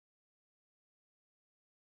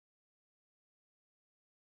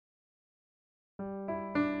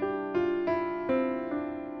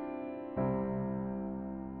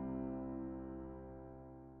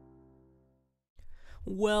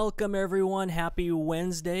Welcome, everyone. Happy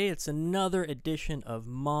Wednesday. It's another edition of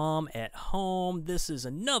Mom at Home. This is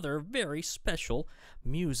another very special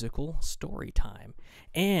musical story time.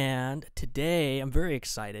 And today I'm very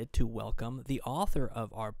excited to welcome the author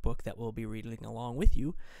of our book that we'll be reading along with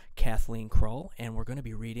you, Kathleen Krull. And we're going to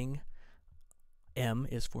be reading M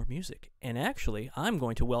is for Music. And actually, I'm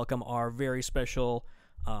going to welcome our very special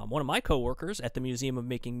one of my co-workers at the Museum of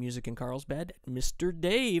Making Music in Carlsbad, Mr.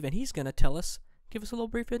 Dave, and he's going to give us a little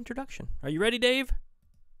brief introduction. Are you ready, Dave?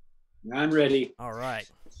 I'm ready. All right.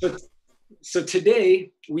 So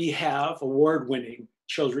today we have award-winning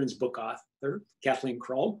children's book author, Kathleen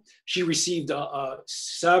Krull. She received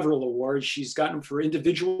several awards. She's gotten them for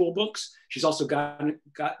individual books. She's also gotten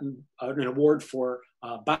an award for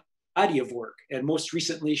body of work. And most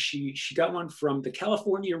recently, she got one from the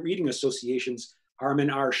California Reading Association's Harmon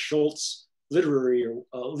R. Schultz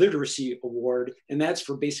Literacy Award, and that's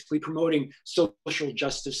for basically promoting social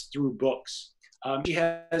justice through books. She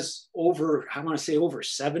has over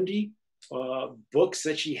 70 books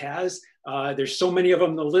that she has. There's so many of them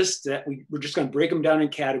on the list that we're just going to break them down in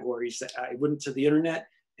categories. I went to the internet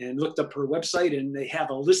and looked up her website, and they have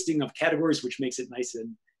a listing of categories, which makes it nice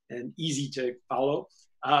and easy to follow.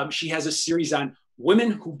 She has a series on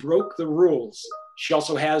women who broke the rules. She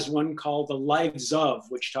also has one called The Lives of,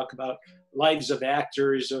 which talk about lives of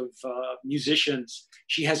actors, of musicians.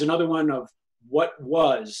 She has another one of what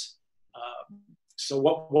was. So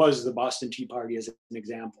what was the Boston Tea Party as an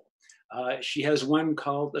example. She has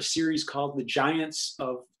a series called The Giants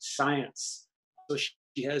of Science. So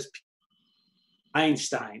she has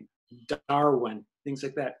Einstein, Darwin, things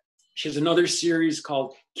like that. She has another series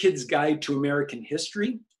called Kids Guide to American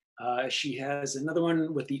History. She has another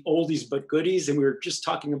one with the oldies but goodies, and we were just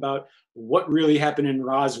talking about what really happened in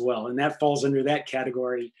Roswell, and that falls under that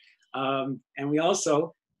category. And we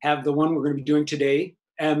also have the one we're going to be doing today,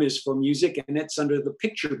 M is for Music, and it's under the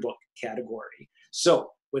picture book category.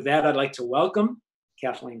 So with that, I'd like to welcome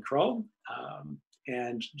Kathleen Krull,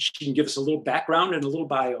 and she can give us a little background and a little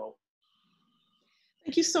bio.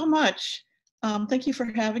 Thank you so much. Thank you for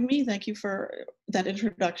having me. Thank you for that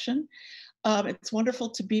introduction. It's wonderful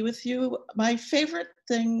to be with you. My favorite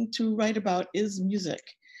thing to write about is music.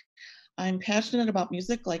 I'm passionate about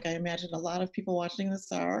music, like I imagine a lot of people watching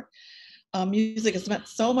this are. Music has meant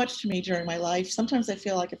so much to me during my life. Sometimes I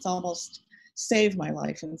feel like it's almost saved my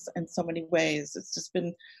life in so many ways. It's just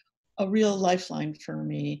been a real lifeline for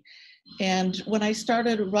me. And when I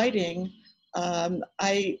started writing,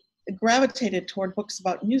 I gravitated toward books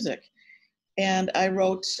about music. And I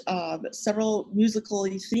wrote several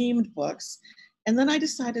musically themed books. And then I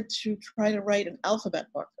decided to try to write an alphabet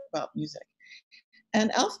book about music. And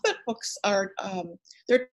alphabet books are,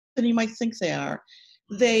 they're than you might think they are.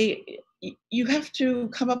 You have to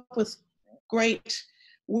come up with great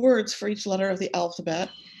words for each letter of the alphabet.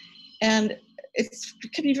 And it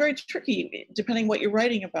can be very tricky, depending what you're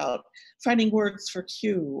writing about, finding words for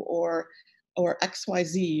Q or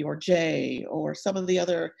XYZ or J or some of the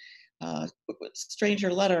other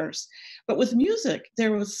stranger letters. But with music,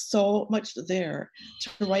 there was so much there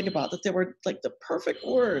to write about, that there were like the perfect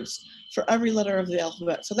words for every letter of the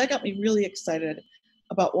alphabet. So that got me really excited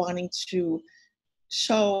about wanting to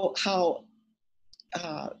show how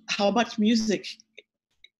much music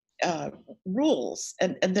rules,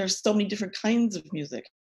 and there's so many different kinds of music,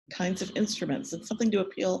 kinds of instruments, and something to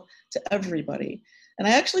appeal to everybody. And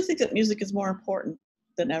I actually think that music is more important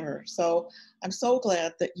than ever. So I'm so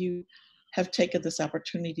glad that you have taken this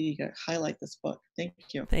opportunity to highlight this book. Thank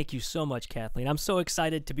you. Thank you so much, Kathleen. I'm so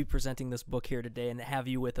excited to be presenting this book here today and to have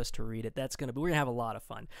you with us to read it. We're going to have a lot of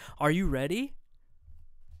fun. Are you ready?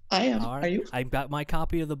 I am. Right. Are you? I've got my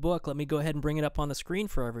copy of the book. Let me go ahead and bring it up on the screen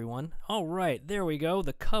for everyone. All right, there we go.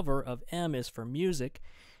 The cover of M is for Music.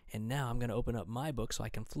 And now I'm going to open up my book so I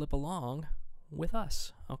can flip along with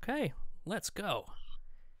us. Okay, let's go.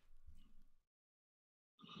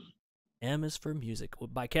 M is for Music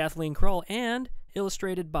by Kathleen Krull and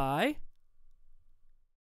illustrated by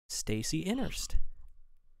Stacy Innerst.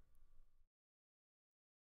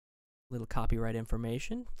 Little copyright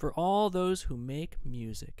information for all those who make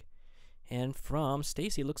music. And from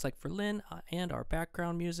Stacy, looks like for Lynn and our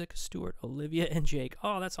background music, Stuart, Olivia, and Jake.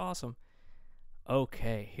 Oh, that's awesome.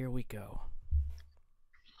 Okay, here we go.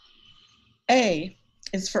 A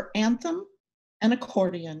is for anthem and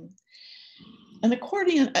accordion.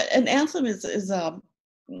 An anthem is a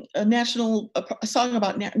song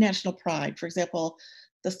about national pride. For example,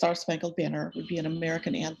 the Star Spangled Banner would be an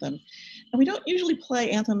American anthem. And we don't usually play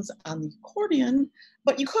anthems on the accordion,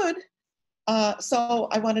 but you could. So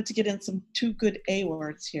I wanted to get in two good A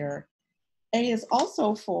words here. A is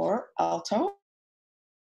also for alto,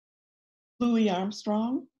 Louis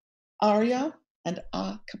Armstrong, aria, and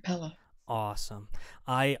a cappella. Awesome.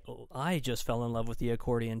 I just fell in love with the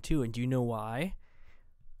accordion too, and do you know why?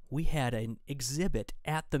 We had an exhibit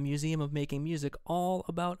at the Museum of Making Music all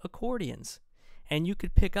about accordions. And you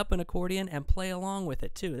could pick up an accordion and play along with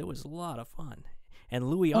it too. It was a lot of fun. And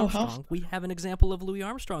Louis Armstrong, we have an example of Louis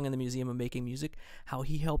Armstrong in the Museum of Making Music, how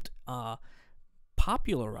he helped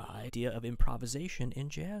popularize the idea of improvisation in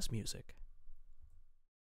jazz music.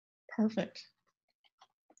 Perfect.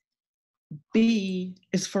 B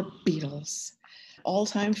is for Beatles,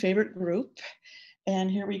 all-time favorite group. And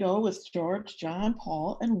here we go with George, John,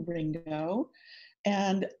 Paul, and Ringo.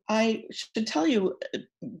 And I should tell you,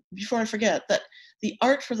 before I forget, that the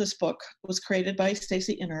art for this book was created by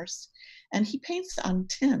Stacy Inners, and he paints on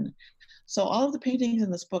tin. So all of the paintings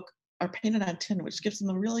in this book are painted on tin, which gives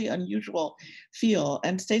them a really unusual feel.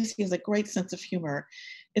 And Stacy has a great sense of humor.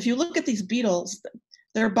 If you look at these Beatles,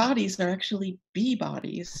 their bodies are actually bee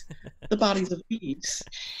bodies, the bodies of bees.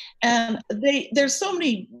 And there's so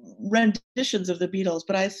many renditions of the Beatles,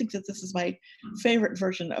 but I think that this is my favorite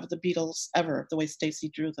version of the Beatles ever, the way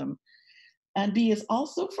Stacy drew them. And B is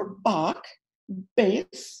also for Bach,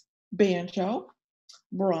 bass, banjo,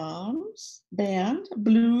 Brahms, band,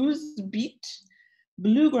 blues, beat,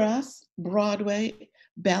 bluegrass, Broadway,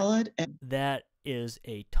 ballad, and that is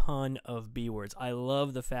a ton of B words. I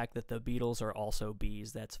love the fact that the Beatles are also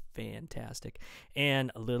bees. That's fantastic.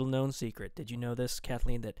 And a little known secret. Did you know this,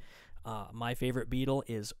 Kathleen, that my favorite Beatle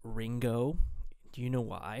is Ringo? Do you know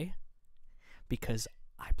why? Because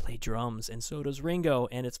I play drums, and so does Ringo.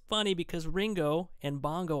 And it's funny because Ringo and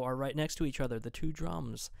bongo are right next to each other, the two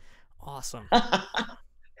drums. Awesome.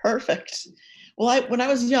 Perfect. Well, when I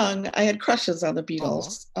was young, I had crushes on the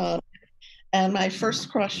Beatles. And my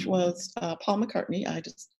first crush was Paul McCartney. I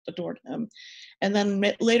just adored him. And then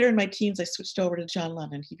later in my teens, I switched over to John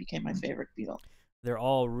Lennon. He became my favorite Beatle. They're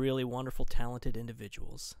all really wonderful, talented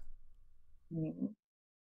individuals. Mm-hmm.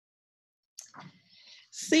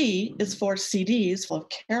 C is for CDs full of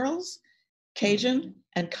carols, Cajun,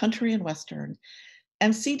 and country and Western.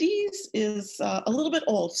 And CDs is a little bit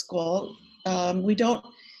old school. We don't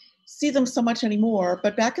see them so much anymore,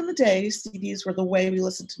 but back in the day, CDs were the way we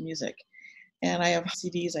listened to music. And I have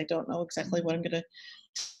CDs. I don't know exactly what I'm going to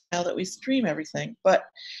now that we stream everything, but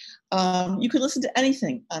you can listen to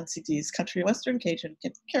anything on CDs, country, Western, Cajun,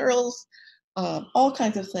 carols, all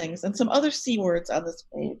kinds of things. And some other C words on this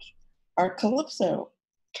page are calypso,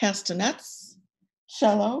 castanets,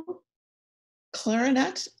 cello,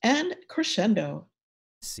 clarinet, and crescendo.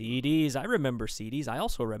 CDs. I remember CDs. I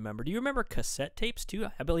also remember. Do you remember cassette tapes too?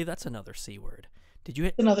 I believe that's another C word.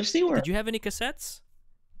 Another C word. Did you have any cassettes?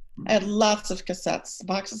 I had lots of cassettes,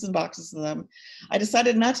 boxes and boxes of them. I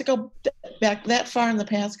decided not to go back that far in the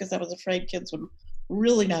past because I was afraid kids would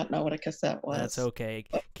really not know what a cassette was. That's okay.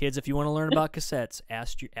 Kids, if you want to learn about cassettes,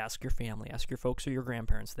 ask your family, ask your folks or your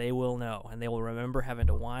grandparents. They will know, and they will remember having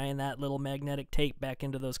to wind that little magnetic tape back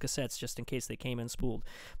into those cassettes just in case they came in spooled.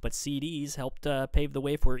 But CDs helped pave the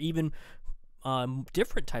way for even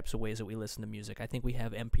different types of ways that we listen to music. I think we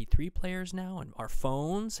have MP3 players now, and our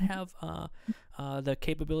phones have the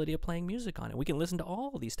capability of playing music on it. We can listen to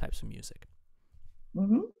all of these types of music.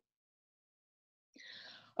 Mm-hmm.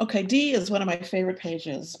 Okay, D is one of my favorite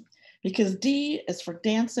pages because D is for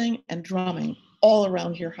dancing and drumming all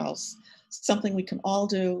around your house. Something we can all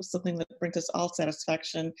do, something that brings us all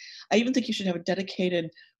satisfaction. I even think you should have a dedicated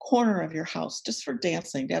corner of your house just for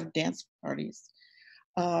dancing, to have dance parties.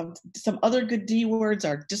 Some other good D words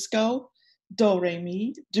are disco,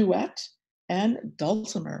 do-re-mi, duet, and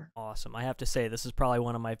dulcimer. Awesome. I have to say, this is probably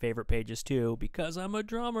one of my favorite pages too, because I'm a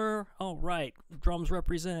drummer. All right, drums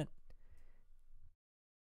represent.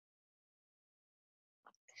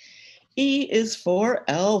 E is for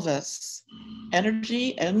Elvis,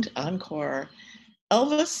 energy and encore.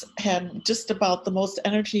 Elvis had just about the most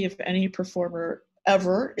energy of any performer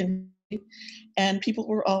ever, and people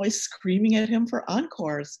were always screaming at him for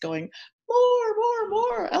encores, going, more, more,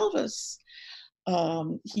 more, Elvis.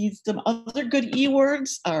 Some other good E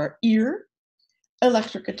words are ear,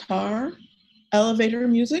 electric guitar, elevator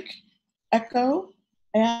music, echo,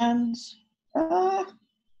 and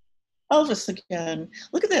Elvis again.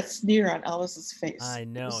 Look at that sneer on Elvis's face. I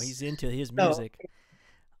know, he's into his music.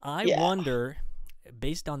 I wonder,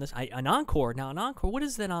 based on this, an encore. Now, an encore, what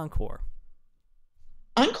is an encore?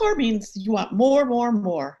 Encore means you want more, more,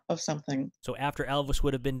 more of something. So after Elvis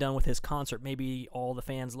would have been done with his concert, maybe all the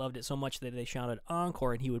fans loved it so much that they shouted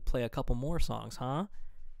encore and he would play a couple more songs, huh?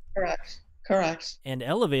 Correct. And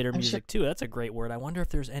elevator music, too. That's a great word. I wonder if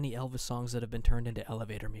there's any Elvis songs that have been turned into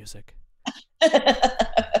elevator music.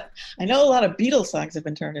 I know a lot of Beatles songs have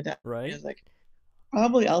been turned into Right? music.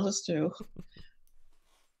 Probably Elvis too.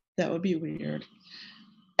 That would be weird.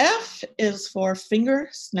 F is for finger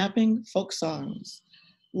snapping folk songs.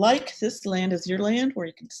 Like This Land Is Your Land, where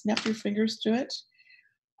you can snap your fingers to it.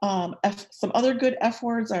 Some other good F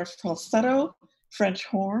words are falsetto, French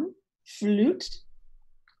horn, flute,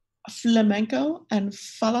 flamenco, and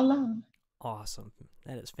falala. Awesome.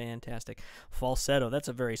 That is fantastic. Falsetto, that's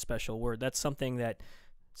a very special word. That's something that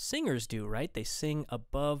singers do, right? They sing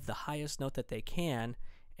above the highest note that they can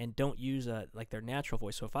and don't use like their natural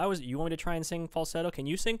voice. So if you want me to try and sing falsetto, can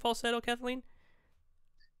you sing falsetto, Kathleen?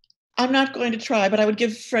 I'm not going to try, but I would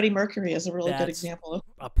give Freddie Mercury as a really good That's example of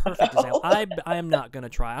a perfect example. I am not going to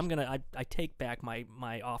try. I take back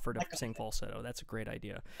my offer to sing falsetto. That's a great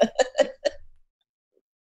idea.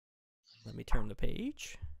 Let me turn the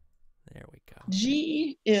page. There we go.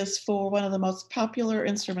 G is for one of the most popular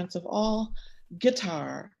instruments of all,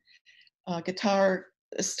 guitar. Guitar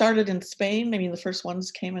started in Spain. I mean, the first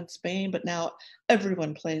ones came in Spain, but now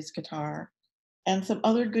everyone plays guitar. And some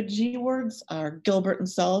other good G words are Gilbert and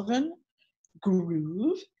Sullivan,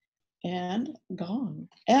 groove, and gong,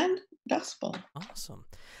 and gospel. Awesome.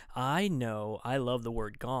 I love the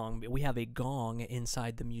word gong. We have a gong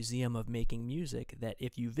inside the Museum of Making Music that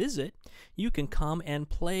if you visit, you can come and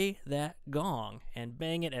play that gong and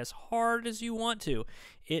bang it as hard as you want to.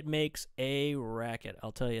 It makes a racket,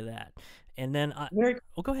 I'll tell you that. And then,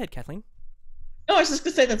 go ahead, Kathleen. No, I was just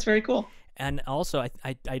going to say that's very cool. And also,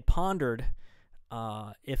 I pondered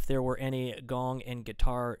if there were any gong and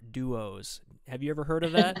guitar duos. Have you ever heard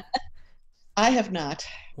of that? I have not.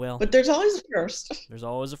 Well, but there's always a first. There's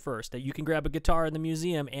always a first. That you can grab a guitar in the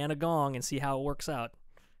museum and a gong and see how it works out.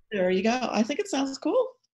 There you go. I think it sounds cool.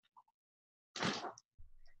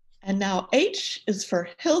 And now H is for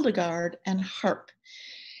Hildegard and harp.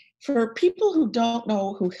 For people who don't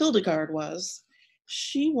know who Hildegard was,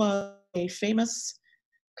 she was a famous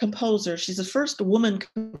composer. She's the first woman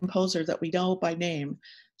composer that we know by name.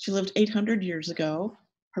 She lived 800 years ago.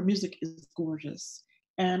 Her music is gorgeous.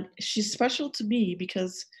 And she's special to me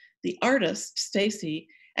because the artist, Stacy,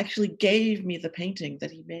 actually gave me the painting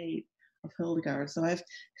that he made of Hildegard. So I have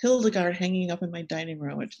Hildegard hanging up in my dining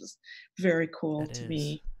room, which is very cool to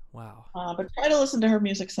me. Wow. But try to listen to her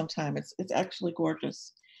music sometime. It's actually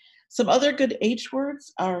gorgeous. Some other good H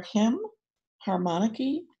words are hymn,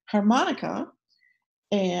 harmonica,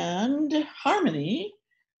 and harmony,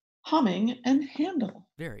 humming, and handle.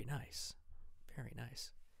 Very nice. Very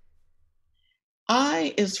nice.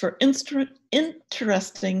 I is for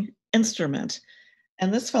interesting instrument.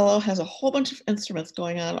 And this fellow has a whole bunch of instruments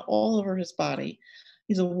going on all over his body.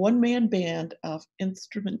 He's a one-man band of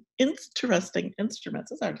interesting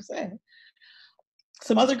instruments. It's hard to say.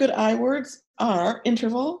 Some other good I words are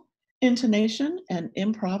interval, intonation, and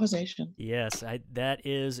improvisation. Yes, that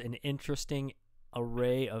is an interesting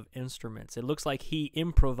array of instruments. It looks like he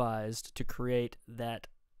improvised to create that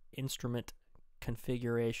instrument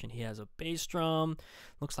configuration. He has a bass drum,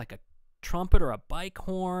 looks like a trumpet or a bike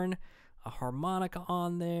horn, a harmonica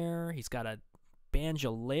on there. He's got a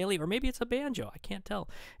banjolele, or maybe it's a banjo, I can't tell.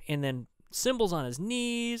 And then cymbals on his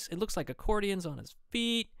knees. It looks like accordions on his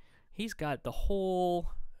feet. He's got the whole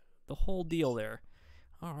deal there.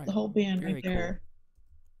 All right. The whole band Very right there.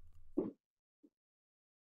 Cool.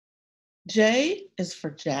 J is for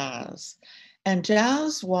jazz. And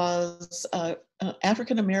jazz was an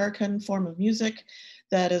African-American form of music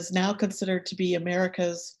that is now considered to be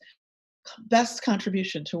America's best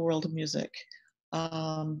contribution to world music.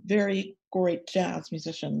 Very great jazz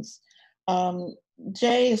musicians.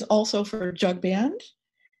 J is also for jug band,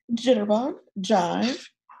 jitterbug, jive,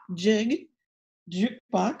 jig,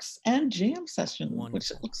 jukebox, and jam session, Wonderful.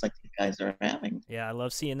 Which it looks like you guys are having. Yeah, I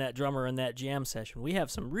love seeing that drummer in that jam session. We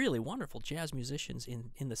have some really wonderful jazz musicians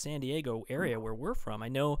in the San Diego area where we're from. I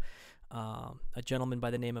know a gentleman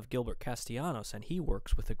by the name of Gilbert Castellanos, and he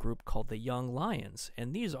works with a group called the Young Lions.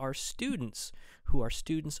 And these are students who are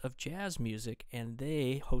students of jazz music, and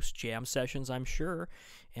they host jam sessions, I'm sure,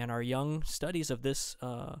 and are young studies of this,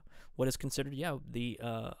 what is considered, the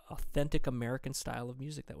authentic American style of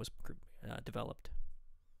music that was developed.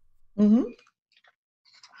 Mm-hmm.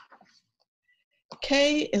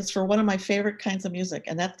 K is for one of my favorite kinds of music,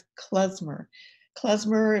 and that's klezmer.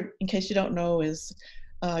 Klezmer, in case you don't know, is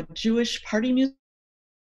Jewish party music,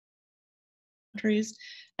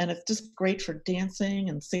 and it's just great for dancing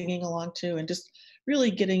and singing along to, and just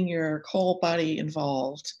really getting your whole body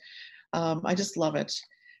involved. I just love it.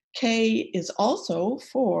 K is also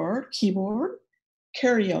for keyboard,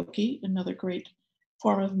 karaoke, another great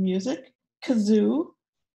form of music, kazoo,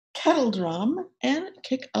 kettle drum, and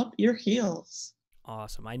kick up your heels.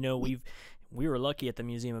 Awesome. I know we were lucky at the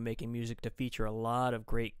Museum of Making Music to feature a lot of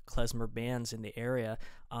great klezmer bands in the area.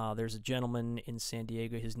 There's a gentleman in San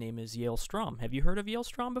Diego. His name is Yale Strom. Have you heard of Yale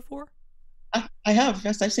Strom before? I have.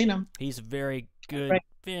 Yes, I've seen him. He's a very good,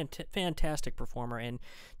 Right. fantastic performer and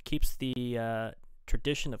keeps the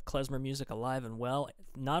tradition of klezmer music alive and well,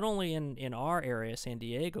 not only in our area, San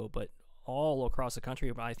Diego, but all across the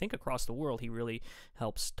country, but I think across the world. He really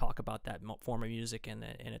helps talk about that form of music and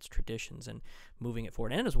its traditions and moving it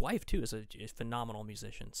forward. And his wife, too, is a phenomenal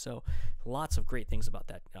musician. So lots of great things about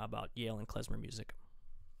that, about Yale and klezmer music.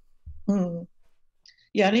 Mm.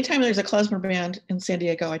 Yeah, anytime there's a klezmer band in San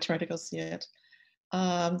Diego, I try to go see it.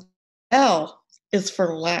 L is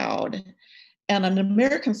for loud. And an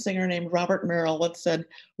American singer named Robert Merrill once said,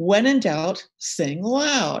 "When in doubt, sing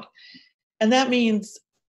loud." And that means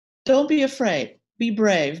don't be afraid, be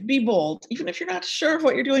brave, be bold. Even if you're not sure of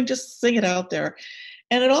what you're doing, just sing it out there.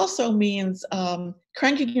 And it also means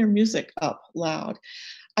cranking your music up loud.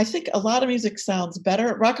 I think a lot of music sounds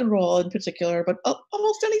better, rock and roll in particular, but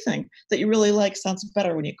almost anything that you really like sounds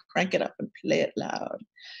better when you crank it up and play it loud.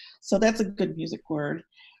 So that's a good music word.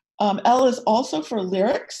 L is also for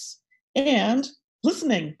lyrics and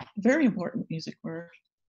listening. Very important music word.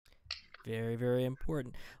 Very, very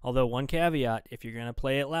important. Although one caveat, if you're going to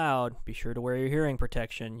play it loud, be sure to wear your hearing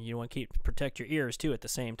protection. You want to protect your ears, too, at the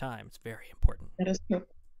same time. It's very important. That is true.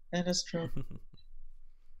 That is true.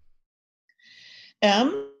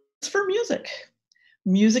 M is for music.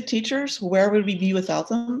 Music teachers, where would we be without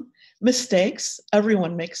them? Mistakes,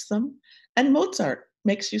 everyone makes them. And Mozart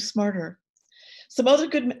makes you smarter. Some other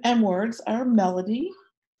good M words are melody,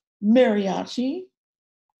 mariachi,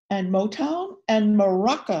 and Motown, and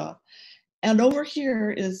maraca. And over here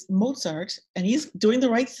is Mozart, and he's doing the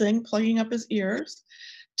right thing, plugging up his ears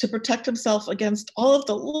to protect himself against all of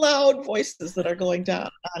the loud voices that are going down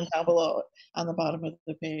below on the bottom of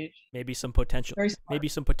the page. Maybe some potential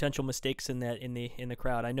mistakes in the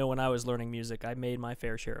crowd. I know when I was learning music, I made my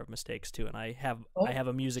fair share of mistakes too, and I have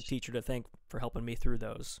a music teacher to thank for helping me through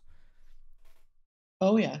those.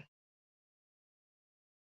 Oh yeah.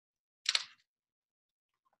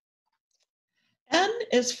 N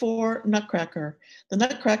is for Nutcracker. The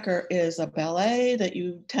Nutcracker is a ballet that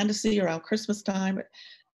you tend to see around Christmas time.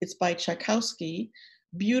 It's by Tchaikovsky.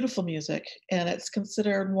 Beautiful music, and it's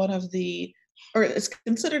considered it's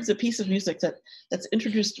considered a piece of music that's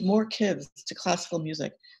introduced more kids to classical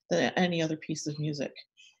music than any other piece of music.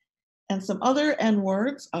 And some other N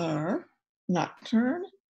words are nocturne,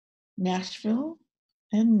 Nashville,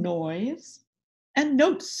 and noise, and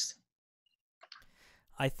notes.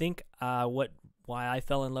 I think why I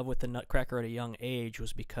fell in love with the Nutcracker at a young age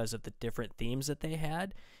was because of the different themes that they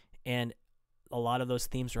had, and a lot of those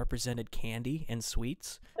themes represented candy and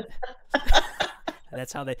sweets.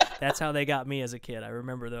 That's how they got me as a kid. I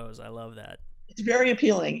remember those. I love that. It's very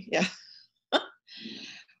appealing, yeah.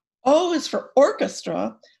 O is for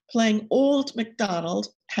orchestra, playing Old MacDonald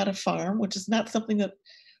Had a Farm, which is not something that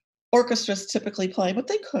orchestras typically play, but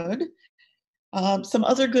they could. Some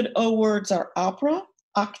other good O words are opera,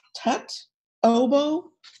 octet,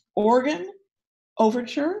 oboe, organ,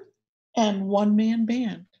 overture, and one-man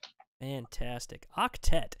band. Fantastic.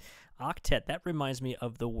 Octet. Octet, that reminds me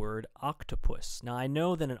of the word octopus. Now, I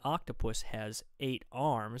know that an octopus has 8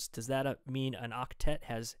 arms. Does that mean an octet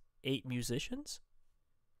has 8 musicians?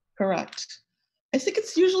 Correct. I think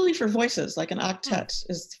it's usually for voices, like an octet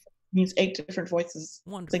means 8 different voices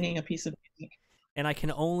singing a piece of music. And I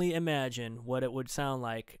can only imagine what it would sound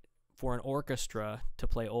like for an orchestra to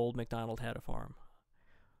play Old MacDonald Had a Farm.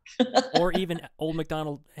 Or even Old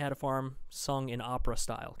MacDonald Had a Farm sung in opera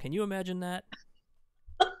style. Can you imagine that?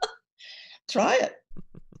 Try it.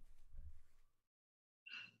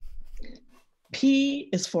 P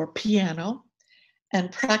is for piano,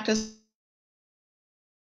 and practice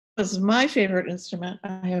is my favorite instrument.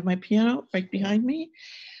 I have my piano right behind me,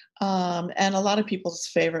 and a lot of people's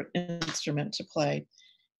favorite instrument to play.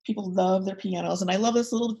 People love their pianos, and I love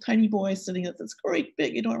this little tiny boy sitting at this great,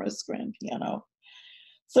 big, enormous grand piano.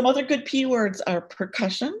 Some other good P words are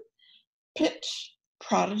percussion, pitch,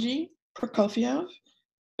 prodigy, Prokofiev,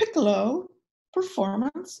 piccolo,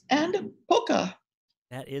 performance, and polka.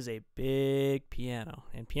 That is a big piano.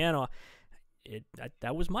 And piano,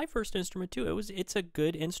 that was my first instrument too. It's a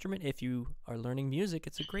good instrument if you are learning music.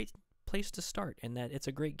 It's a great place to start, and that it's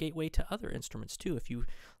a great gateway to other instruments too. If you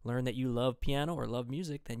learn that you love piano or love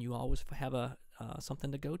music, then you always have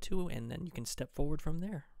something to go to, and then you can step forward from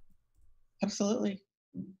there. Absolutely.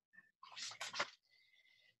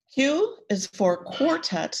 Q is for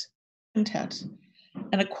quartet, quintet,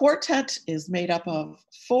 and a quartet is made up of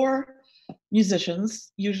 4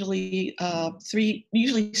 musicians, usually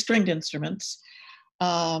usually stringed instruments.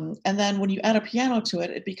 And then when you add a piano to it,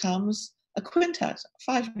 it becomes a quintet,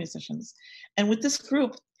 5 musicians. And with this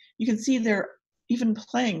group, you can see they're even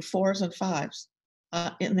playing 4s and 5s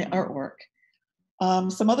in the artwork.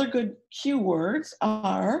 Some other good cue words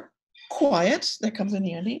are quiet, that comes in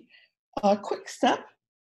handy, quick step,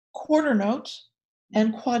 quarter note,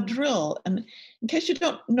 and quadrille. And in case you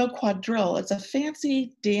don't know quadrille, it's a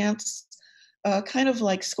fancy dance, kind of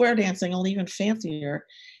like square dancing, only even fancier.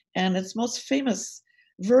 And its most famous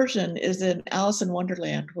version is in Alice in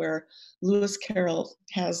Wonderland, where Lewis Carroll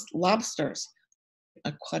has lobsters,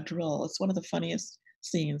 a quadrille. It's one of the funniest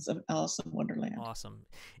scenes of Alice in Wonderland. Awesome.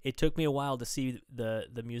 It took me a while to see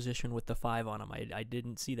the musician with the 5 on him. I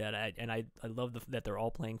didn't see that. I love that they're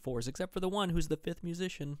all playing 4s, except for the one who's the 5th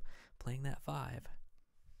musician playing that 5.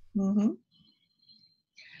 Mm-hmm.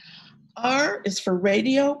 R is for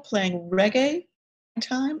radio, playing reggae,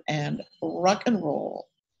 time, and rock and roll.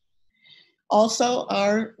 Also,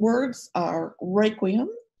 our words are requiem,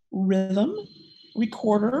 rhythm,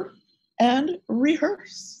 recorder, and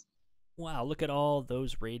rehearse. Wow, look at all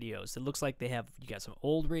those radios. It looks like you got some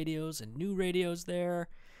old radios and new radios there,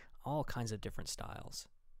 all kinds of different styles.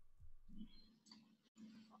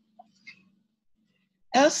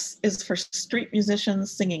 S is for street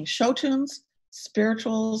musicians singing show tunes,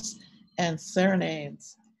 spirituals, and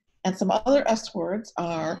serenades. And some other S words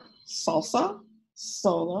are salsa,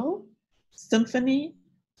 solo, symphony,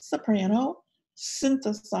 soprano,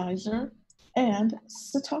 synthesizer, and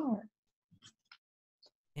sitar.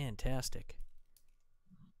 Fantastic.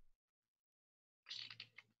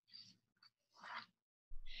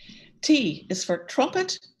 T is for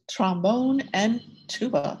trumpet, trombone, and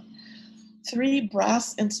tuba. 3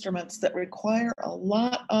 brass instruments that require a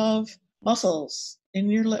lot of muscles in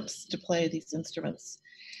your lips to play these instruments.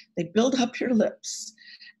 They build up your lips.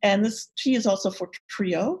 And this T is also for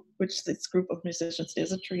trio, which this group of musicians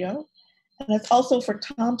is a trio. And it's also for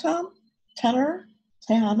tom-tom, tenor,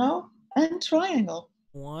 piano, and triangle.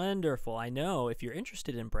 Wonderful. I know if you're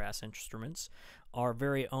interested in brass instruments, our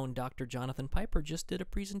very own Dr. Jonathan Piper just did a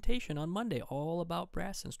presentation on Monday all about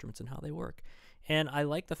brass instruments and how they work. And I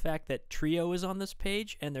like the fact that trio is on this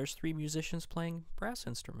page and there's 3 musicians playing brass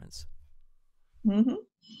instruments. Mm-hmm.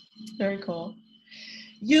 Very cool.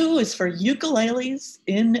 U is for ukuleles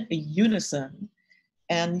in unison.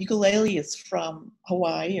 And ukulele is from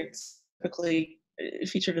Hawaii. It's typically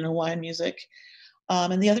featured in Hawaiian music.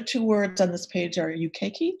 And the other 2 words on this page are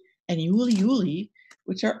ukeki and yuli yuli,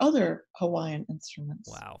 which are other Hawaiian instruments.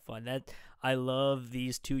 Wow, fun. I love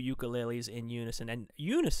these 2 ukuleles in unison. And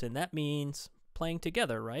unison, that means playing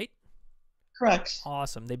together, right? Correct.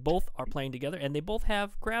 Awesome. They both are playing together, and they both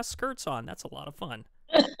have grass skirts on. That's a lot of fun.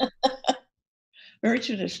 Very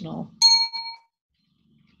traditional.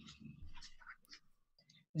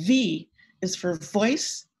 V is for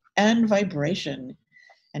voice and vibration.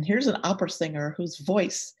 And here's an opera singer whose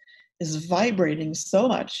voice is vibrating so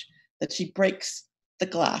much that she breaks the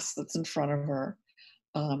glass that's in front of her.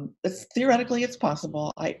 Theoretically, it's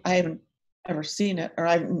possible. I haven't ever seen it, or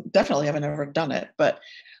I definitely haven't ever done it, but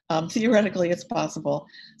theoretically, it's possible.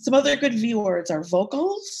 Some other good V words are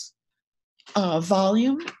vocals,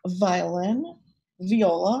 volume, violin,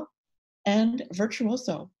 viola, and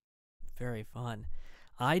virtuoso. Very fun.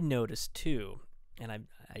 I noticed too, and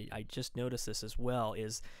I just noticed this as well,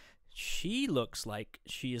 is she looks like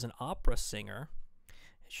she is an opera singer.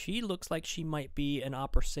 She looks like she might be an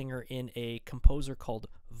opera singer in a composer called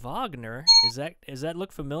Wagner. Does that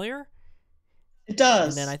look familiar? It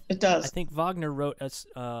does. And then it does. I think Wagner wrote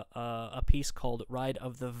a piece called Ride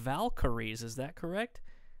of the Valkyries. Is that correct?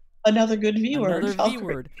 Another good V word. Another V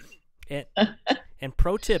word. And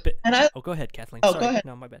pro tip. Go ahead, Kathleen. Oh, Sorry. go ahead.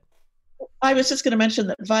 No, my bad. I was just going to mention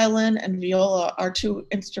that violin and viola are 2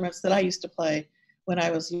 instruments that I used to play when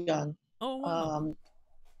I was young. Oh, wow.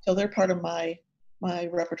 So they're part of my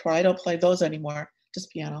repertoire. I don't play those anymore,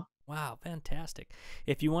 just piano. Wow, fantastic.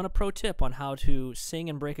 If you want a pro tip on how to sing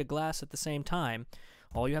and break a glass at the same time,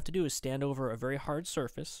 all you have to do is stand over a very hard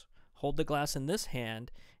surface, hold the glass in this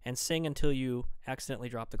hand, and sing until you accidentally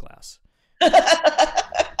drop the glass.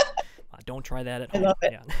 Don't try that at home. I love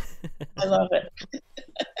it. Yeah. I love it.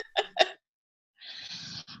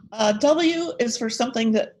 W is for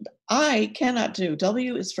something that I cannot do.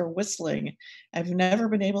 W is for whistling. I've never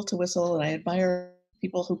been able to whistle, and I admire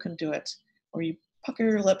people who can do it. Or you pucker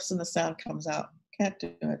your lips and the sound comes out. Can't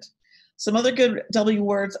do it. Some other good W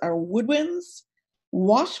words are woodwinds,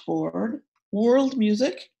 washboard, world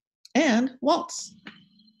music, and waltz.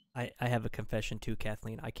 I have a confession too,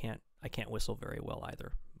 Kathleen. I can't whistle very well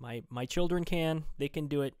either. My children can. They can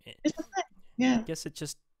do it. Yeah. I guess it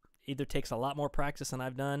just either takes a lot more practice than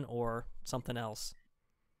I've done or something else.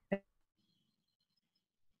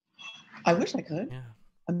 I wish I could. Yeah.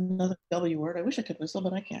 Another W word. I wish I could whistle,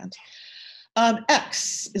 but I can't.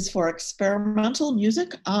 X is for experimental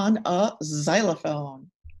music on a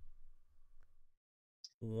xylophone.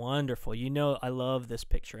 Wonderful. You know, I love this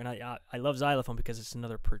picture, and I love xylophone because it's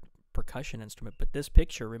another percussion instrument. But this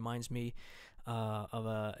picture reminds me of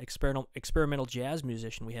a experimental jazz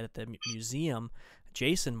musician we had at the museum,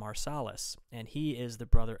 Jason Marsalis, and he is the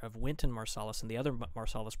brother of Wynton Marsalis and the other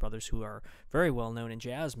Marsalis brothers, who are very well known in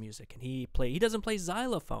jazz music. And he doesn't play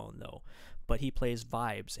xylophone though, but he plays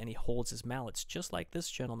vibes, and he holds his mallets just like this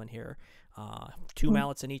gentleman here, two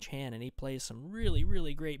mallets in each hand, and he plays some really,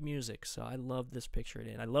 really great music. So I love this picture,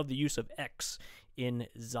 and I love the use of X in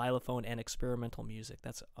xylophone and experimental music.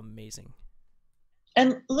 That's amazing.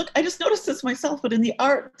 And look, I just noticed this myself, but in the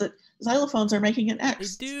art, the xylophones are making an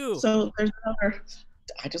X. They do. So there's another.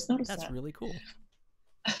 I just noticed that. That's really cool.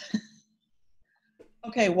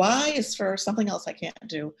 Okay, Y is for something else I can't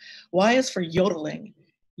do. Y is for yodeling.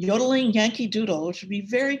 Yodeling Yankee Doodle, which would be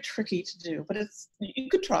very tricky to do, but you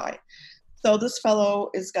could try. So this fellow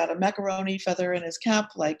has got a macaroni feather in his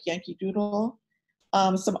cap like Yankee Doodle.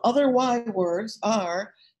 Some other Y words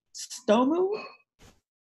are Stomu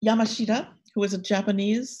Yamashita, who is a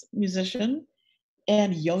Japanese musician,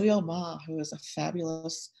 and Yo-Yo Ma, who is a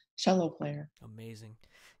fabulous cello player. Amazing.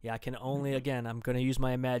 Yeah, I can only, again, I'm going to use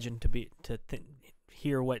my imagine to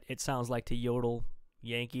hear what it sounds like to yodel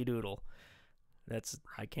Yankee Doodle.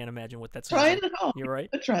 I can't imagine what that sounds like. Try it at home. You're right.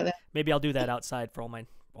 Try that. Maybe I'll do that outside for all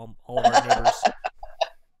of our neighbors.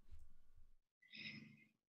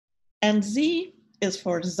 And Z is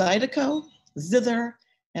for Zydeco, zither,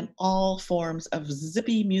 and all forms of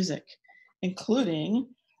zippy music, including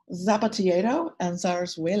Zapatero and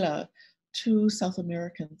Zarzuela, two South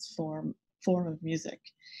Americans form of music.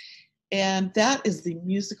 And that is the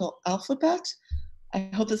musical alphabet. I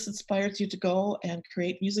hope this inspires you to go and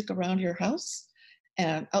create music around your house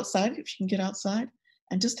and outside, if you can get outside,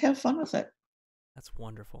 and just have fun with it. That's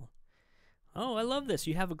wonderful. Oh, I love this.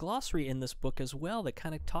 You have a glossary in this book as well that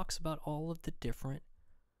kind of talks about all of the different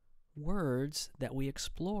words that we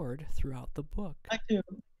explored throughout the book. I do.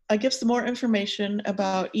 I give some more information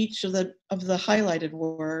about each of the highlighted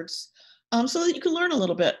words, so that you can learn a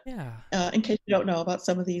little bit. Yeah. In case you don't know about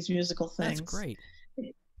some of these musical things. That's great.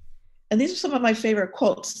 And these are some of my favorite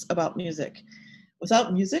quotes about music.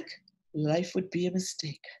 Without music, life would be a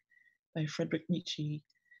mistake, by Friedrich Nietzsche.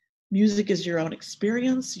 Music is your own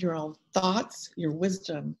experience, your own thoughts, your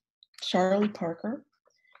wisdom. Charlie Parker.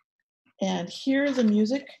 And hear the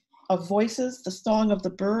music of voices, the song of the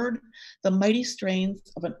bird, the mighty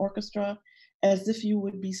strains of an orchestra, as if you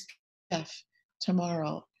would be deaf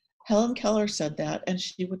tomorrow. Helen Keller said that, and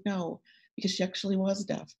she would know because she actually was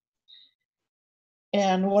deaf.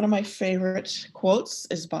 And one of my favorite quotes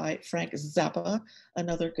is by Frank Zappa,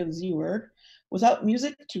 another good Z word. Without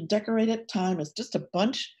music to decorate it, time is just a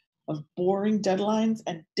bunch of boring deadlines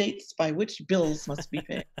and dates by which bills must be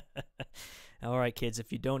paid. All right, kids,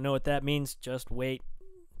 if you don't know what that means, just wait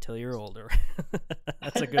till you're older.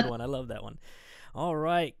 That's a good one. I love that one. All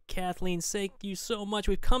right, Kathleen, thank you so much.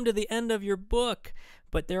 We've come to the end of your book,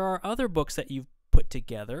 but there are other books that you've put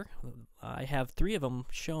together. I have 3 of them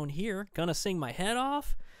shown here. Gonna Sing My Head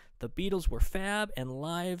Off, The Beatles Were Fab, and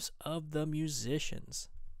Lives of the Musicians.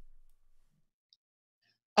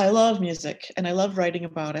 I love music, and I love writing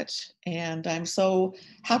about it. And I'm so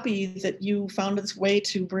happy that you found this way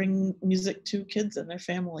to bring music to kids and their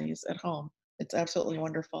families at home. It's absolutely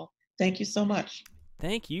wonderful. Thank you so much.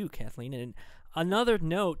 Thank you, Kathleen. And another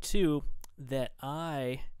note, too, that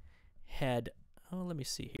I had, let me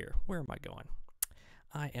see here. Where am I going?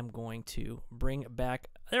 I am going to bring back,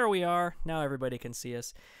 there we are. Now everybody can see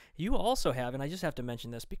us. You also have, and I just have to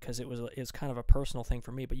mention this because it's kind of a personal thing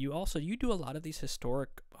for me, but you do a lot of these historic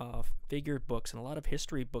figure books and a lot of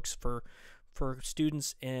history books for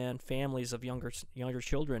students and families of younger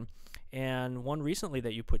children. And one recently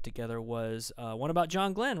that you put together was one about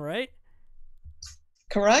John Glenn, right?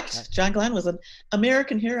 Correct. John Glenn was an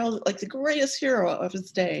American hero, like the greatest hero of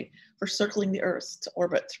his day, for circling the Earth to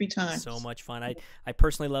orbit 3 times. So much fun. I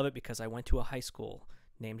personally love it because I went to a high school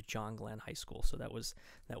named John Glenn High School, so that was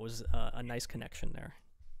a nice connection there.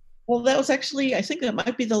 Well, that was actually, I think that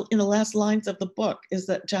might be in the last lines of the book, is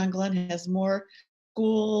that John Glenn has more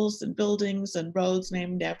schools and buildings and roads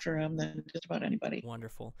named after him than just about anybody.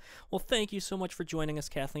 Wonderful. Well, thank you so much for joining us,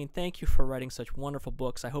 Kathleen. Thank you for writing such wonderful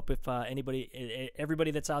books. I hope if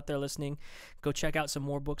everybody that's out there listening, go check out some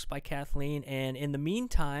more books by Kathleen. And in the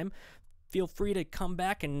meantime, feel free to come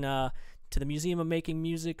back and to the Museum of Making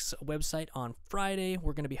Music's website on Friday.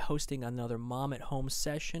 We're going to be hosting another Mom at Home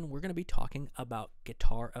session. We're going to be talking about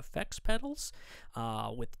guitar effects pedals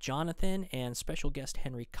with Jonathan and special guest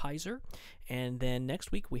Henry Kaiser. And then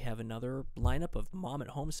next week we have another lineup of Mom at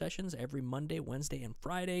Home sessions every Monday, Wednesday, and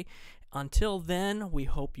Friday. Until then, we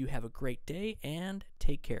hope you have a great day and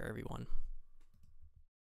take care, everyone.